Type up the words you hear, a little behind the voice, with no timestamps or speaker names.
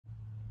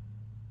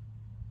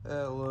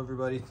Hello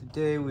everybody,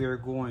 today we are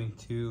going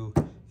to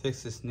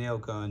fix this nail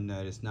gun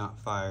that is not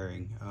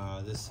firing.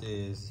 This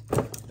is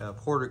a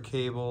Porter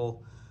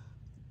Cable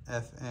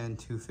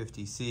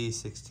FN250C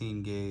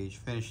 16 gauge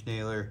finish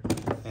nailer,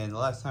 and the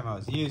last time I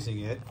was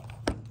using it,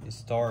 it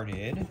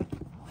started,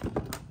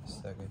 a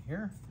second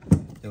here,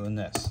 doing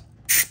this.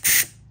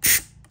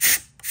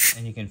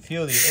 And you can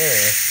feel the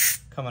air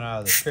coming out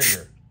of the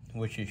trigger,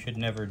 which you should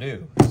never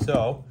do.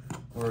 So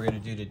what we're going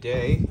to do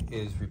today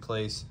is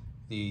replace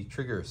the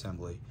trigger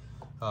assembly.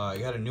 I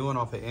got a new one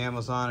off of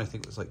Amazon. I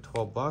think it was like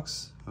 12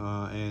 bucks.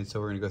 And so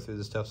we're going to go through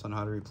the steps on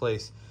how to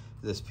replace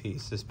this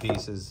piece. This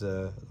piece is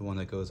the one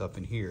that goes up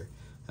in here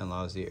and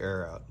allows the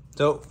air out.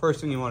 So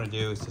first thing you want to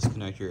do is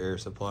disconnect your air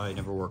supply. I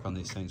never work on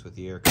these things with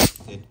the air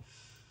connected.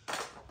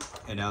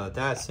 And now that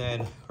that's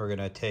in, we're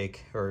going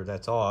to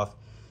that's off,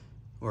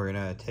 we're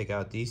going to take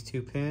out these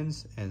two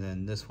pins and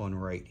then this one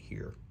right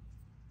here.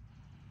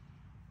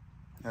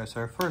 All right,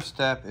 so our first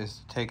step is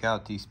to take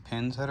out these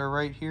pins that are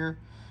right here.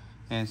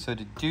 And so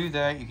to do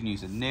that, you can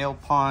use a nail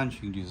punch,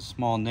 you can use a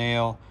small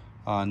nail.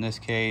 In this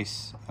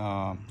case,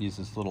 use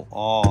this little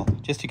awl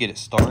just to get it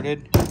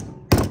started.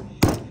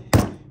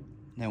 And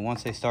then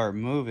once they start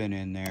moving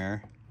in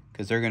there,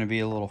 because they're going to be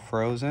a little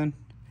frozen.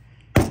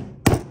 Yeah,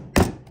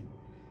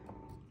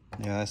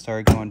 that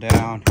started going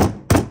down.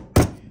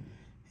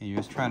 And you're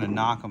just trying to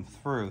knock them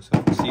through. So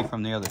if you see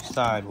from the other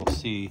side, we'll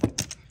see.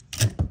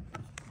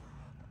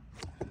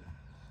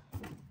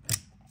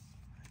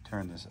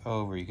 Turn this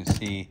over, you can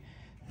see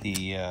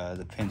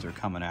the pins are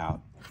coming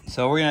out.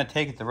 So we're going to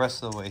take it the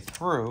rest of the way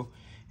through,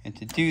 and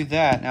to do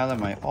that, now that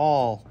my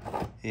awl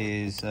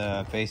is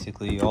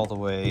basically all the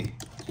way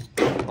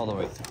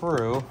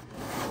through,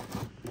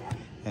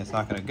 and it's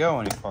not going to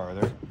go any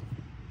farther,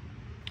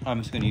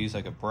 I'm just going to use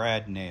like a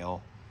brad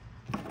nail,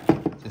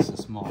 just a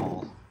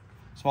small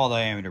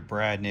diameter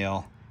brad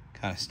nail,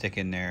 kind of stick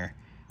in there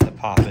to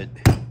pop it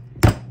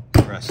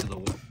the rest of the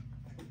way.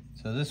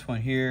 So this one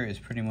here is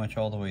pretty much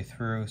all the way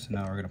through, so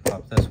now we're going to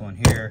pop this one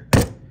here.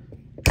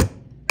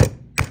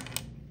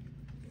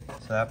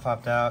 So that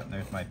popped out, and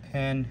there's my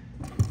pin.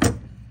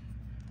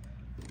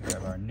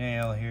 Grab our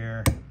nail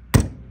here.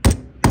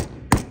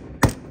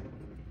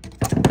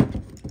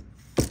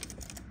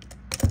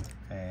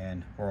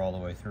 And we're all the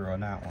way through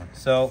on that one.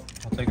 So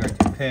we'll take our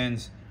two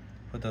pins,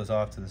 put those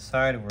off to the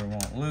side where we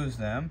won't lose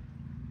them.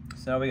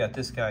 So now we got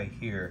this guy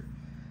here.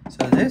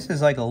 So this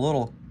is like a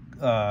little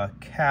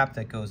cap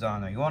that goes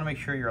on there. You want to make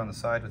sure you're on the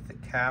side with the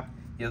cap.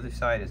 The other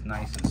side is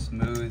nice and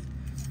smooth.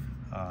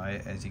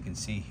 As you can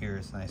see here,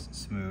 it's nice and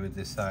smooth.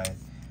 This side,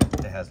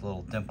 it has a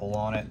little dimple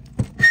on it.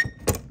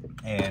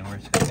 And we're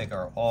just going to take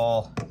our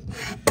awl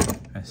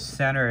and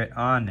center it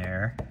on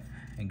there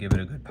and give it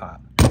a good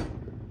pop.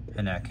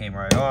 And that came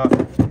right off.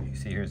 You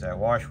see here's that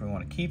washer. We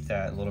want to keep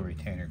that little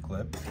retainer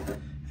clip.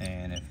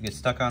 And if it gets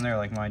stuck on there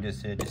like mine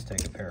just did, just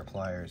take a pair of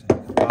pliers and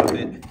you can pop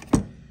it.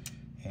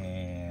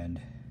 And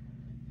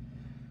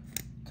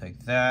take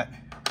that,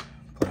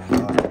 put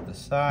it off to the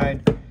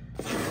side,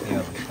 the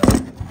other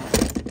side.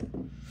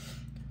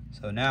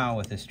 So now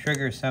with this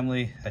trigger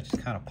assembly, that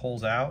just kind of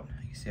pulls out.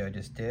 You see I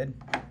just did.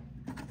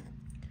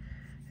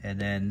 And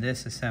then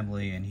this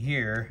assembly in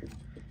here,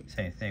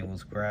 same thing, we'll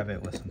just grab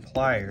it with some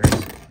pliers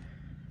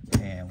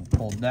and we'll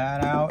pull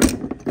that out.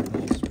 The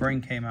little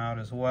spring came out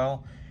as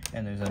well.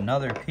 And there's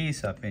another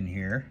piece up in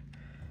here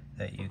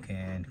that you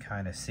can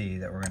kind of see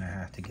that we're gonna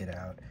have to get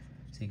out.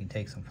 So you can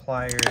take some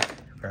pliers,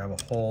 grab a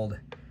hold,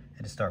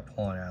 and just start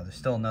pulling it out. There's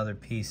still another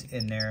piece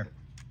in there.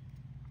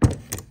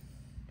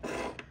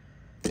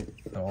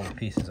 But all the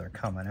pieces are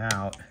coming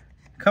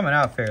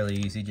out fairly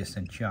easy, just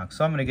in chunks.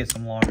 So I'm gonna get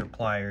some longer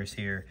pliers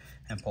here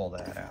and pull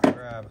that out.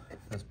 Grab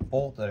this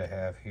bolt that I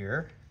have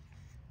here,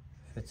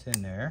 fits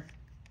in there.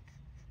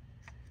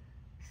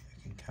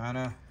 You can kind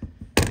of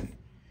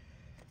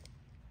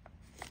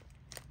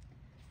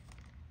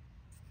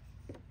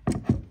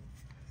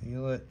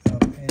feel it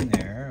up in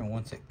there, and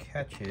once it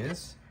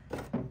catches,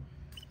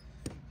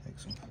 take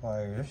some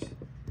pliers.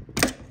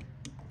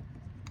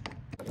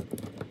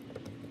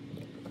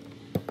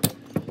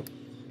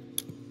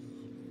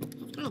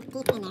 It's kind of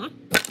deep in there.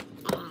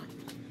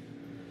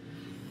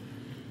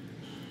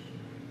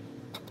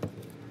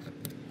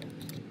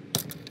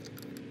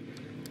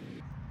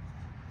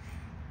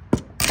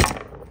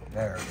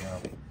 There we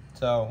go.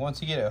 So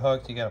once you get it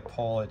hooked, you got to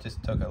pull. It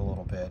just took a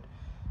little bit.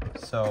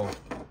 So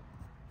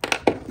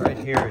right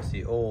here is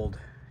the old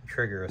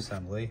trigger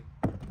assembly.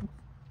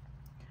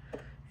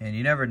 And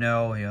you never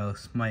know,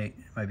 this might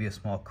be a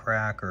small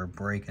crack or a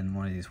break in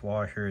one of these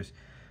washers.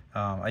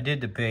 I did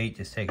debate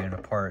just taking it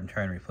apart and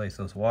trying to replace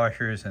those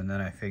washers, and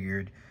then I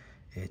figured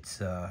it's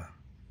 $12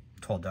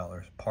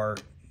 a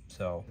part,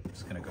 so I'm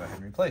just gonna go ahead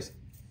and replace it.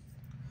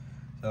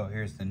 So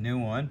here's the new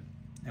one,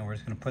 and we're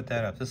just gonna put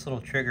that up. This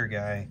little trigger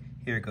guy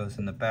here goes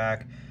in the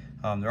back.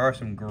 There are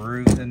some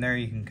grooves in there.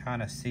 You can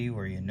kind of see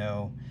where you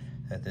know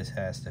that this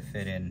has to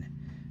fit in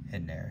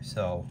there.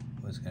 So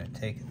I was gonna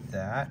take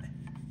that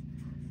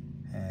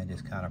and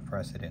just kind of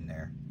press it in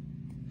there.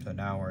 So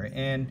now we're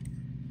in.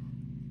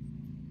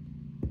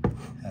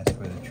 That's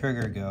where the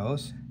trigger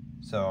goes.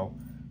 So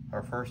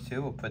our first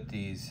two, we'll put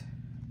these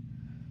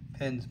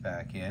pins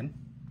back in.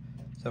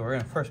 So we're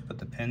gonna first put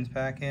the pins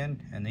back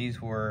in, and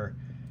these were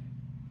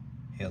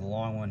a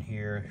long one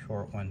here,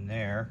 short one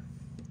there.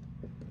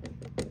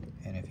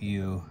 And if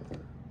you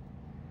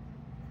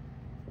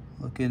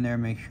look in there,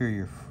 make sure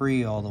you're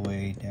free all the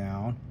way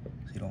down,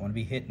 so you don't want to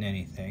be hitting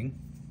anything.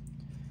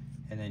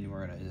 And then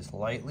we're gonna just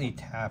lightly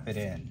tap it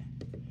in,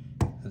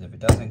 because if it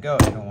doesn't go,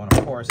 you don't want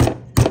to force it.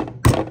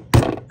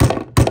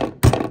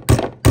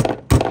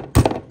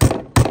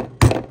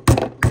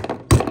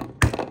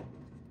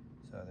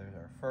 So there's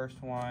our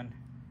first one.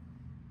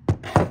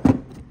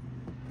 And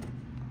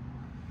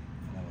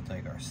then we'll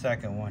take our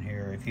second one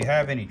here. If you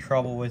have any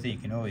trouble with it, you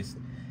can always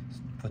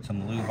put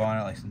some lube on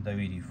it, like some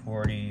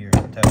WD-40 or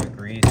some type of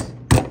grease.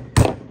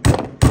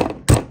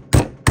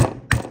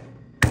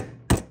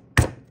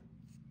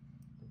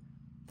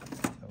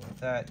 So with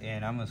that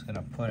in, I'm just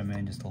gonna put them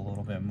in just a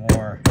little bit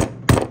more.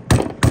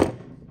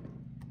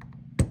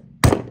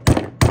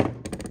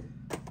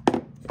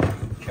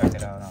 Check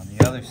it out on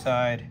the other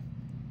side,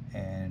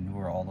 and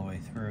we're all the way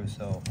through,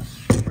 so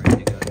we're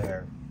ready to go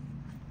there.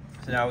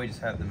 So now we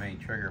just have the main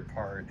trigger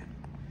part,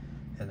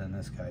 and then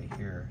this guy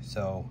here.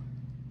 So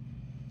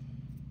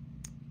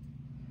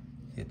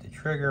get the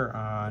trigger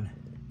on,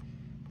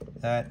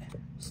 that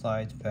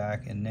slides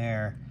back in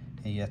there,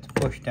 and you have to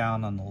push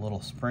down on the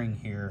little spring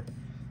here,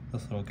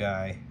 this little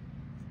guy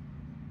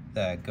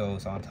that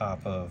goes on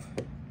top of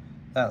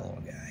that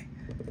little guy.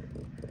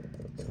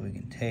 So we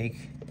can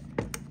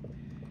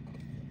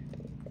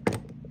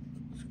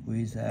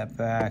squeeze that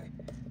back,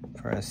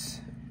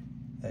 press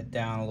that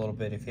down a little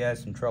bit. If you had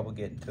some trouble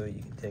getting to it,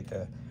 you can take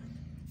a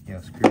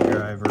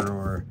screwdriver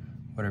or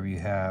whatever you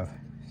have,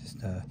 just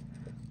to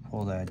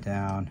pull that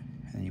down,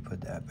 and you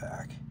put that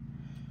back.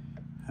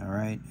 All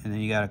right, and then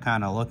you got to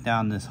kind of look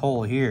down this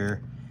hole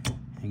here,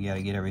 and you got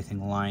to get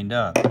everything lined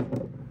up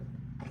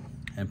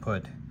and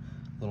put a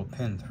little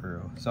pin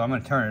through. So I'm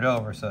going to turn it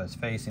over so it's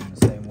facing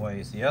the same way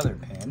as the other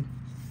pin.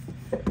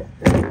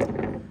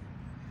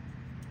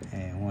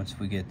 And once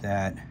we get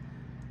that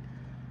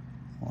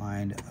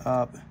lined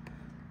up,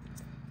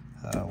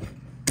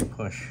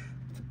 push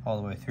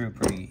all the way through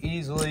pretty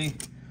easily.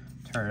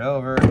 Turn it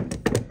over. We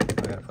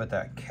got to put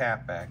that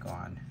cap back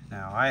on.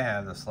 Now I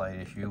have the slight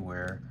issue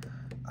where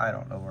I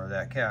don't know where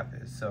that cap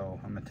is, so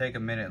I'm gonna take a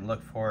minute and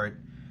look for it,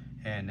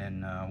 and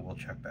then we'll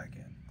check back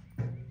in.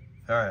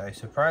 All right, I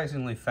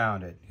surprisingly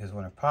found it, because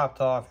when it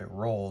popped off, it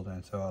rolled,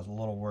 and so I was a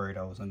little worried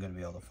I wasn't gonna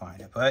be able to find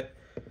it, but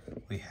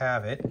we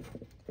have it.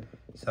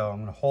 So I'm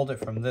gonna hold it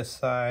from this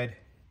side,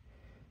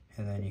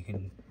 and then you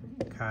can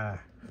kind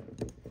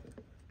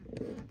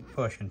of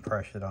push and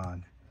press it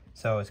on.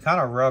 So it's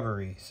kind of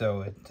rubbery,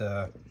 so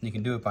you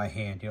can do it by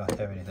hand. You don't have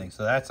to have anything.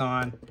 So that's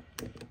on.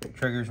 The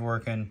trigger's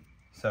working.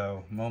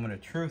 So moment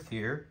of truth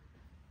here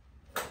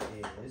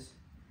is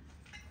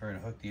we're going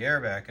to hook the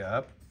air back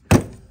up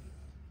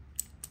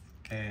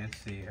and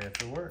see if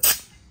it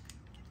works.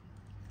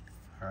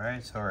 All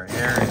right, so our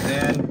air is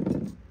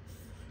in.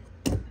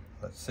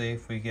 Let's see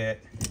if we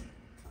get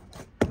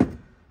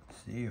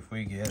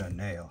a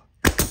nail.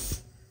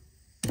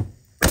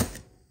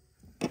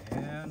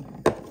 And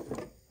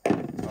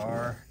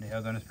our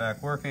nail gun is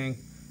back working.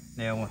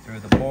 Nail went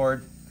through the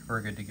board.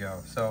 We're good to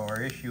go. So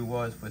our issue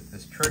was with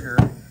this trigger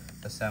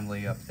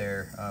assembly up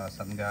there.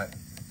 Something got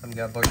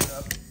busted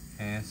up,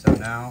 and so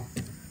now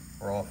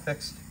we're all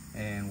fixed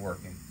and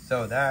working.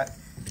 So that,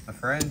 my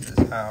friends,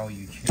 is how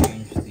you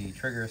change the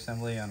trigger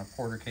assembly on a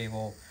Porter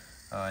cable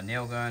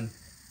nail gun.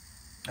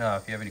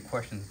 If you have any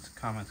questions,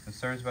 comments,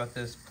 concerns about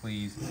this,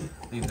 please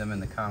leave them in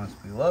the comments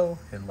below.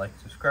 Hit like,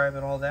 subscribe,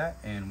 and all that,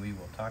 and we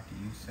will talk to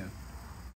you soon.